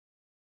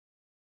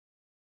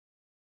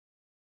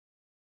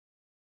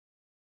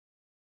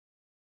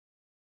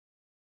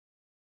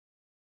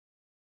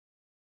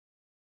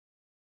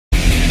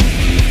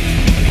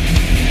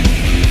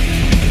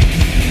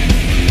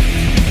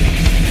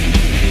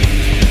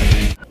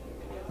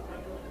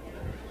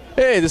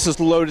Hey, this is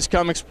Lotus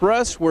Comics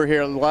Press. We're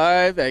here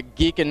live at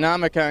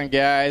Geekonomicon,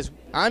 guys.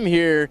 I'm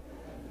here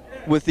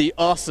with the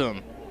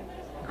awesome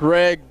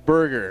Gregg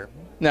Berger.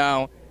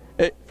 Now,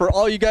 for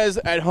all you guys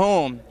at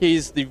home,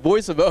 he's the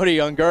voice of Odie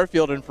on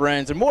Garfield and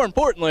Friends, and more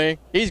importantly,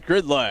 he's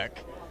Gridlock.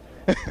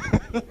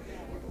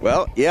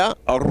 Well, yeah.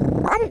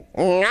 Wow.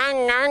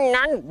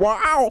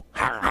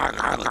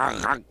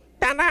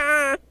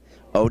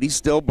 Odie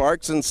still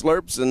barks and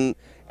slurps, and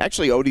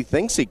actually Odie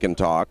thinks he can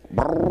talk.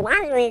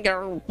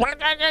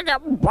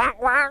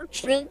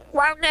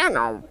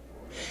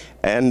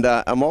 And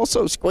I'm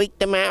also Squeak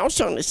the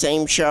Mouse on the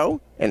same show,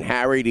 and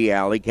Harry the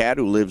Alley Cat,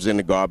 who lives in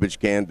a garbage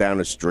can down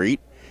the street,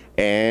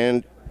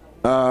 and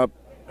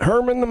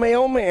Herman the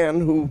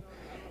Mailman, who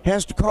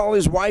has to call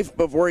his wife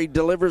before he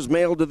delivers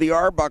mail to the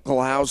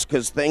Arbuckle house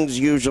because things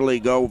usually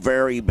go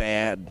very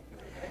bad.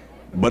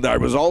 But I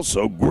was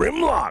also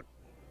Grimlock,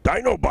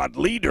 Dinobot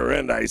leader,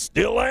 and I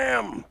still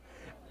am.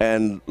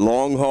 And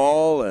Long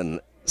Haul and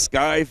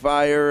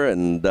Skyfire,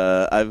 and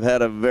I've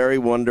had a very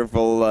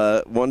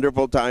wonderful,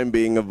 wonderful time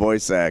being a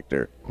voice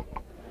actor.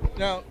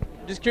 Now,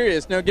 just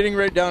curious, now getting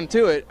right down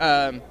to it,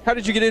 how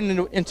did you get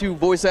into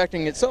voice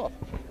acting itself?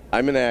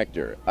 I'm an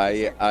actor.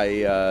 I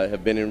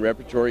have been in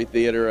repertory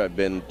theater. I've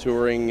been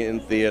touring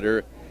in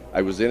theater.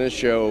 I was in a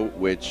show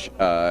which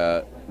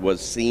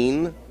was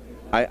seen.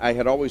 I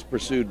had always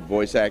pursued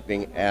voice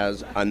acting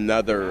as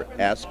another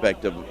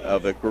aspect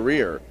of a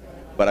career,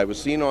 but I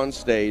was seen on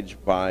stage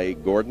by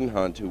Gordon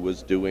Hunt, who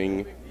was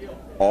doing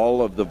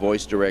all of the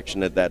voice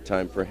direction at that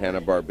time for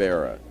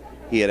Hanna-Barbera.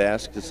 He had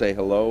asked to say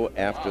hello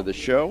after the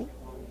show.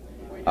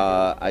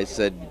 I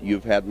said,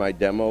 "You've had my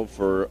demo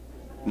for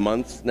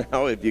months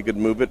now. If you could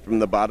move it from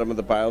the bottom of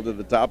the pile to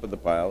the top of the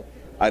pile,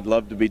 I'd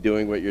love to be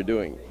doing what you're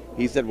doing."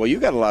 He said, "Well, you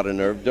got a lot of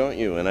nerve, don't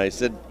you?" And I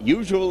said,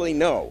 "Usually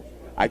no.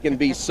 I can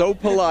be so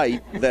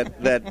polite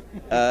that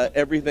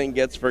everything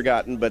gets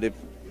forgotten, but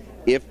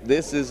if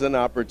this is an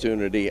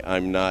opportunity,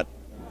 I'm not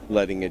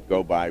letting it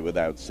go by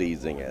without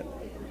seizing it."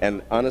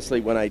 And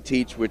honestly, when I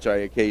teach, which I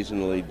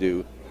occasionally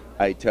do,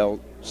 I tell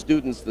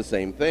students the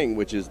same thing,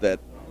 which is that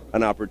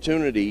an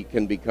opportunity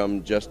can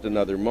become just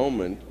another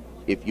moment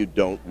if you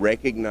don't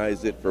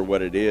recognize it for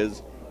what it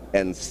is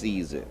and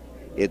seize it.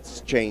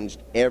 It's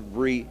changed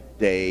every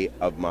day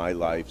of my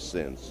life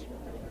since.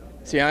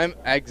 See, I'm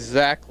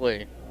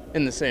exactly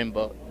in the same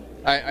boat.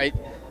 I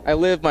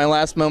live my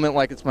last moment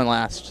like it's my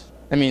last.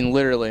 I mean,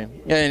 literally.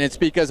 And it's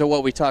because of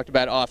what we talked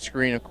about off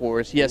screen, of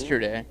course,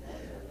 yesterday.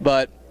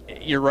 But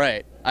you're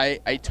right.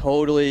 I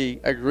totally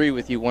agree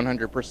with you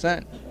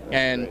 100%.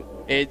 And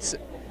it's,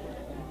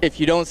 if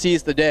you don't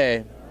seize the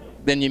day,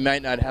 then you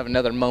might not have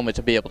another moment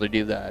to be able to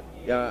do that.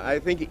 Yeah, I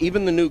think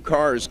even the new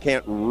cars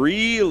can't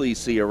really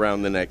see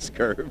around the next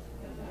curve.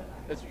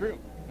 That's true,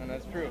 and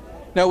that's true.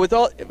 Now,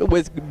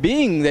 with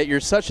being that you're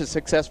such a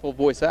successful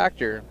voice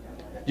actor,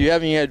 do you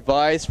have any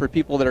advice for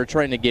people that are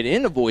trying to get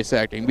into voice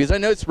acting? Because I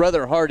know it's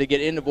rather hard to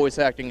get into voice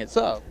acting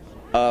itself.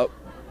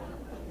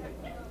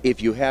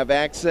 If you have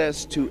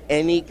access to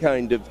any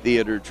kind of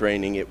theater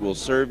training, it will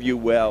serve you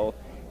well.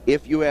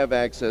 If you have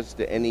access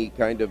to any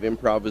kind of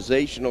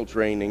improvisational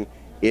training,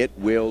 it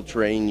will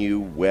train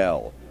you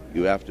well.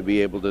 You have to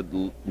be able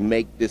to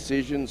make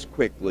decisions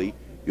quickly.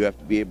 You have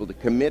to be able to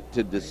commit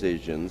to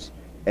decisions,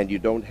 and you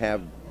don't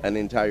have an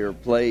entire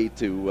play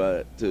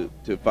to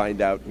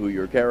find out who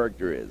your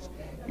character is.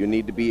 You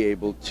need to be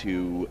able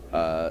to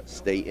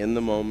stay in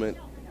the moment,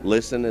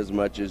 listen as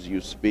much as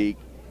you speak.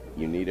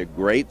 You need a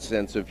great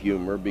sense of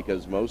humor,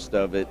 because most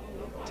of it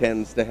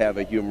tends to have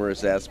a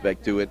humorous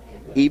aspect to it,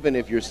 even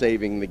if you're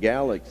saving the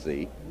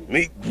galaxy.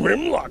 Make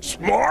Grimlock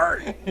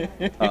smart!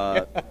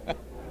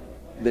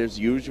 There's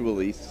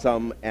usually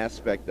some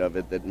aspect of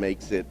it that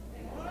makes it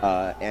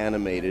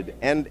animated.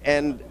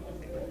 And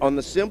on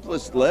the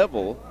simplest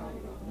level,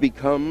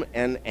 become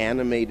an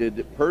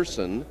animated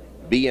person.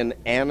 Be an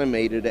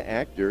animated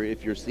actor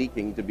if you're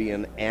seeking to be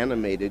an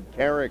animated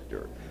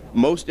character.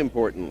 Most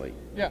importantly,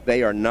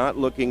 they are not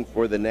looking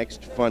for the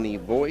next funny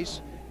voice.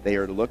 They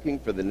are looking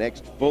for the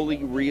next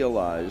fully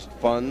realized,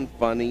 fun,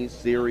 funny,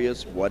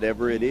 serious,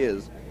 whatever it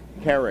is,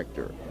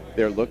 character.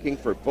 They're looking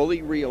for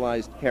fully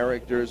realized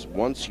characters.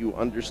 Once you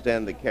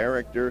understand the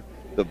character,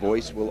 the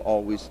voice will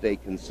always stay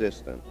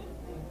consistent.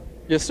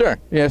 Yes, sir.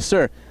 Yes,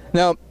 sir.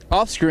 Now,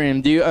 off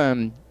screen, do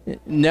you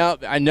now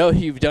I know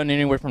you've done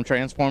anywhere from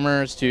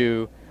Transformers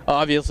to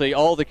obviously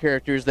all the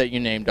characters that you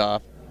named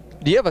off.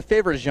 Do you have a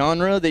favorite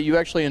genre that you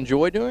actually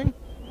enjoy doing?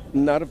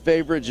 Not a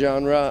favorite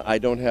genre. I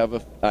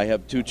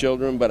have two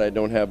children, but I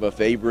don't have a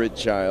favorite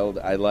child.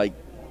 I like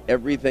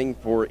everything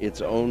for its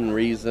own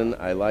reason.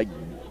 I like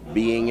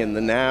being in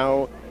the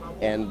now,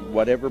 and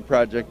whatever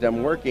project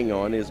I'm working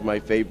on is my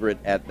favorite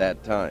at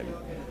that time.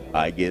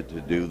 I get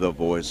to do the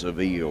voice of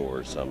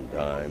Eeyore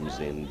sometimes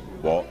in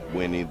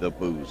Winnie the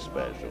Pooh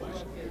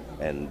specials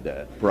and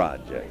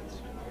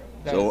projects.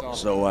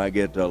 So I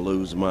get to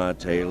lose my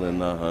tail in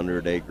the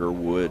 100-acre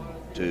wood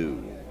too,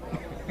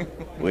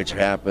 which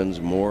happens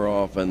more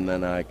often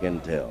than I can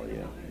tell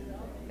you.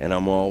 And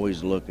I'm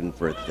always looking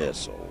for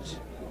thistles.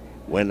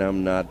 when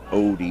I'm not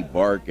Odie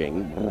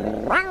barking,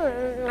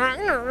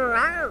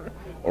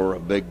 or a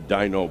big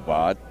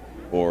Dinobot,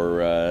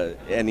 or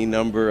any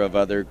number of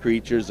other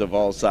creatures of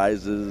all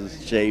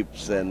sizes,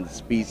 shapes, and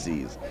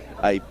species.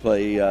 I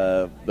play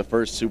the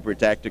first super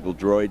tactical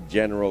droid,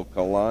 General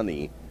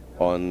Kalani,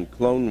 on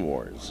Clone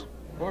Wars,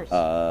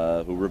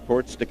 who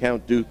reports to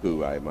Count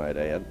Dooku, I might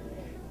add.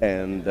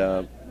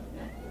 And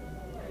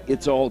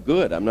it's all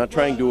good. I'm not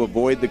trying to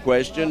avoid the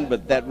question,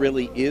 but that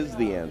really is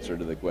the answer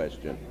to the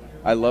question.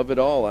 I love it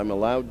all. I'm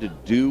allowed to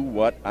do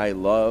what I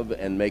love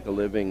and make a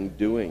living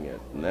doing it,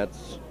 and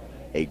that's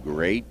a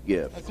great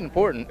gift. That's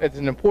important. It's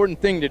an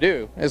important thing to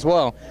do as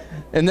well.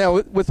 And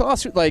now with off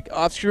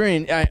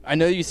screen, I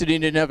know you said you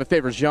didn't have a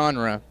favorite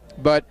genre,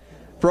 but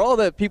for all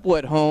the people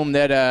at home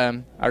that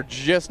are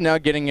just now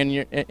getting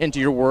into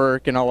your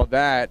work and all of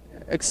that,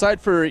 aside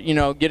for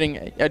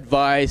getting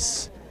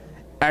advice,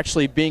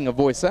 actually being a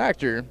voice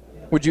actor,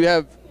 would you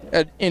have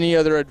any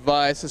other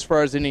advice as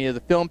far as any of the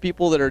film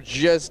people that are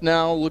just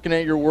now looking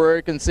at your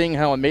work and seeing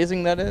how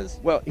amazing that is?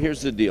 Well,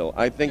 here's the deal.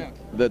 I think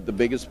that the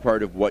biggest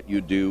part of what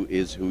you do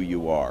is who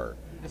you are.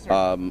 Yes,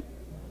 sir.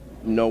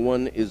 No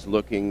one is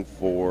looking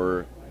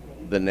for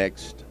the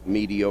next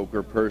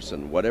mediocre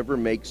person. Whatever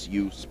makes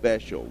you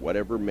special,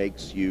 whatever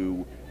makes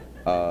you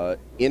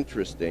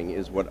interesting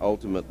is what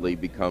ultimately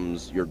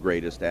becomes your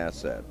greatest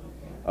asset.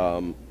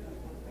 I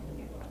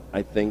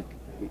think,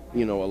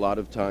 a lot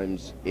of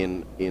times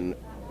in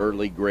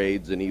early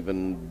grades and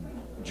even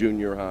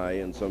junior high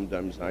and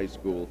sometimes high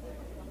school,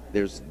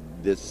 there's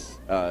this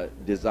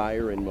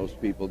desire in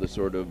most people to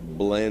sort of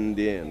blend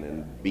in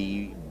and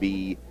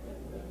be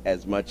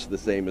as much the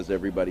same as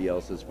everybody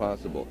else as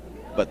possible.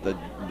 But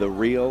the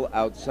real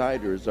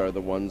outsiders are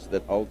the ones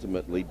that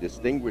ultimately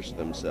distinguish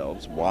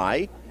themselves.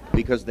 Why?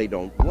 Because they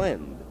don't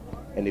blend.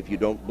 And if you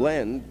don't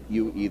blend,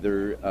 you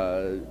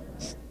either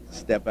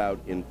step out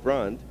in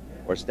front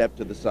or step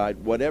to the side.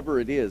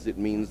 Whatever it is, it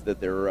means that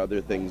there are other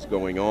things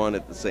going on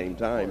at the same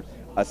time,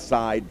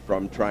 aside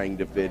from trying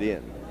to fit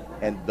in.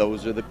 And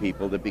those are the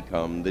people that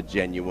become the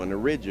genuine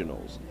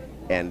originals.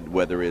 And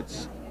whether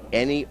it's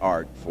any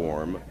art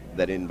form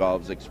that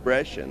involves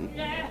expression,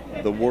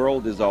 the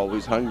world is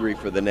always hungry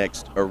for the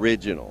next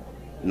original,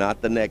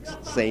 not the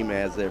next same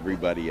as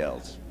everybody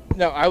else.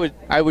 No,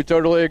 I would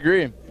totally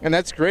agree. And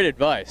that's great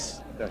advice.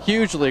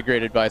 Hugely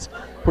great advice.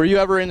 Were you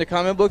ever into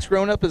comic books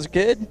growing up as a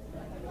kid?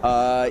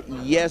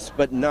 Yes,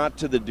 but not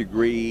to the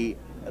degree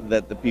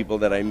that the people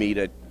that I meet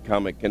at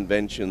comic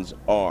conventions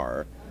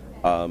are.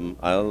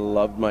 I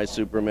loved my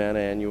Superman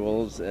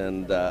annuals,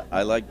 and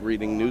I like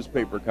reading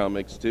newspaper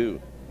comics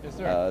too. Yes,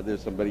 sir.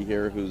 There's somebody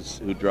here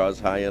who draws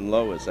High and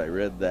Lois. I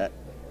read that.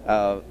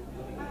 I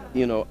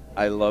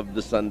love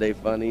the Sunday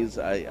funnies.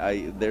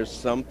 There's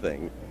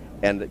something.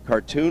 And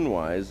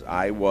cartoon-wise,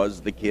 I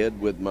was the kid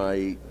with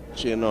my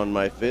chin on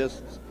my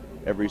fists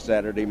every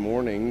Saturday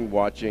morning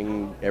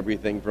watching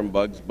everything from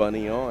Bugs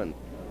Bunny on.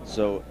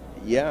 So,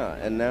 yeah,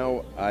 and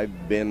now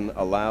I've been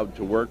allowed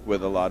to work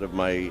with a lot of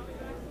my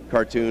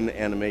cartoon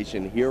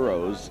animation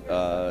heroes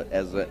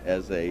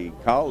as a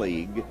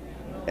colleague,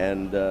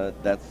 and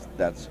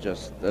that's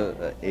just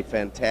a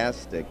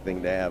fantastic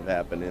thing to have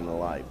happen in a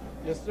life.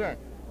 Yes, sir.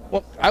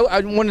 Well,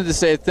 I wanted to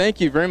say thank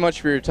you very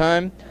much for your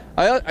time.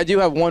 I do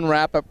have one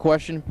wrap-up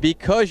question.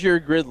 Because you're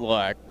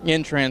Gridlock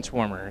in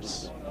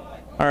Transformers,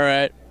 all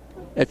right,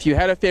 if you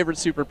had a favorite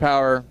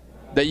superpower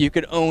that you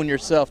could own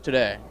yourself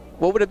today,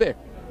 what would it be?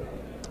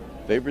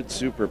 Favorite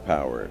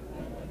superpower?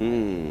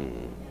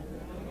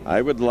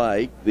 I would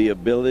like the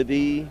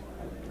ability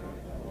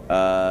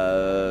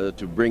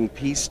to bring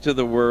peace to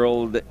the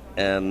world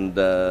and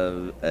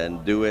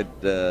do it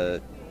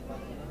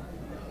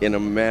in a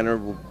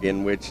manner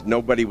in which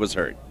nobody was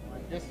hurt.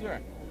 Yes,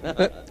 sir.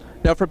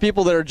 Now, for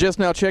people that are just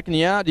now checking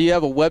you out, do you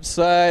have a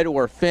website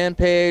or a fan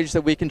page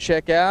that we can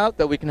check out,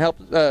 that we can help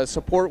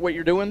support what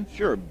you're doing?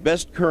 Sure.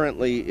 Best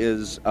currently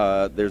is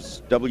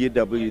there's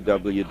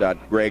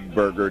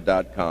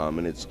www.greggberger.com,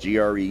 and it's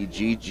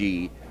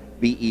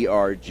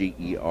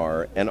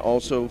GreggBerger, and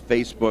also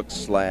Facebook /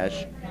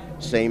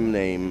 same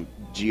name,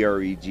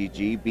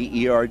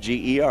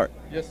 GreggBerger.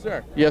 Yes,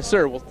 sir. Yes,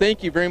 sir. Well,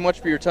 thank you very much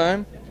for your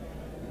time.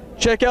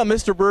 Check out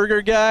Mr.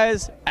 Berger,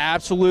 guys.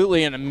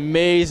 Absolutely an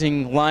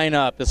amazing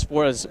lineup as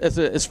far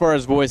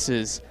as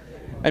voices.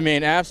 I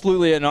mean,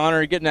 absolutely an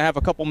honor getting to have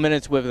a couple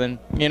minutes with him.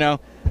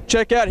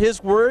 Check out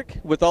his work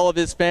with all of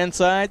his fan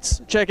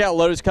sites. Check out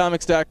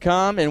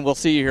lotuscomics.com, and we'll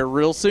see you here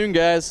real soon,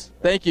 guys.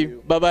 Thank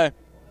you. Bye-bye.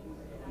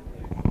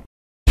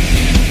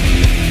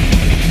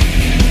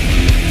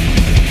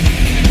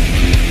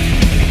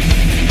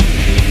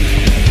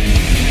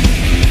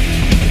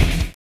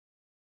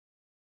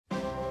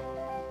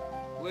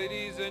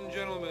 Ladies and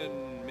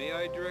gentlemen, may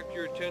I direct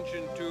your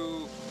attention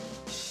to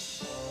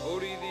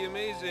Odie the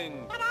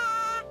Amazing,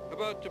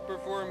 about to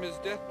perform his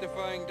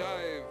death-defying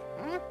dive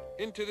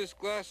into this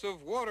glass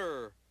of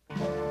water.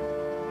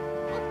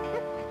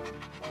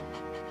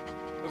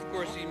 Of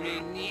course, he may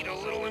need a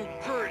little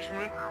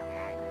encouragement.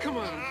 Come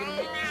on, I'm gonna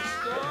make you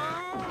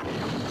stop.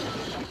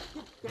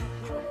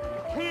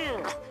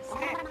 Here!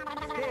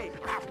 Hey!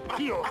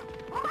 You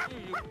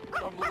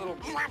dumb little...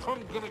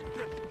 I'm gonna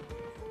get...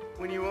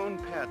 When you own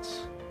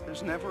pets,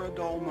 there's never a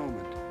dull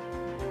moment.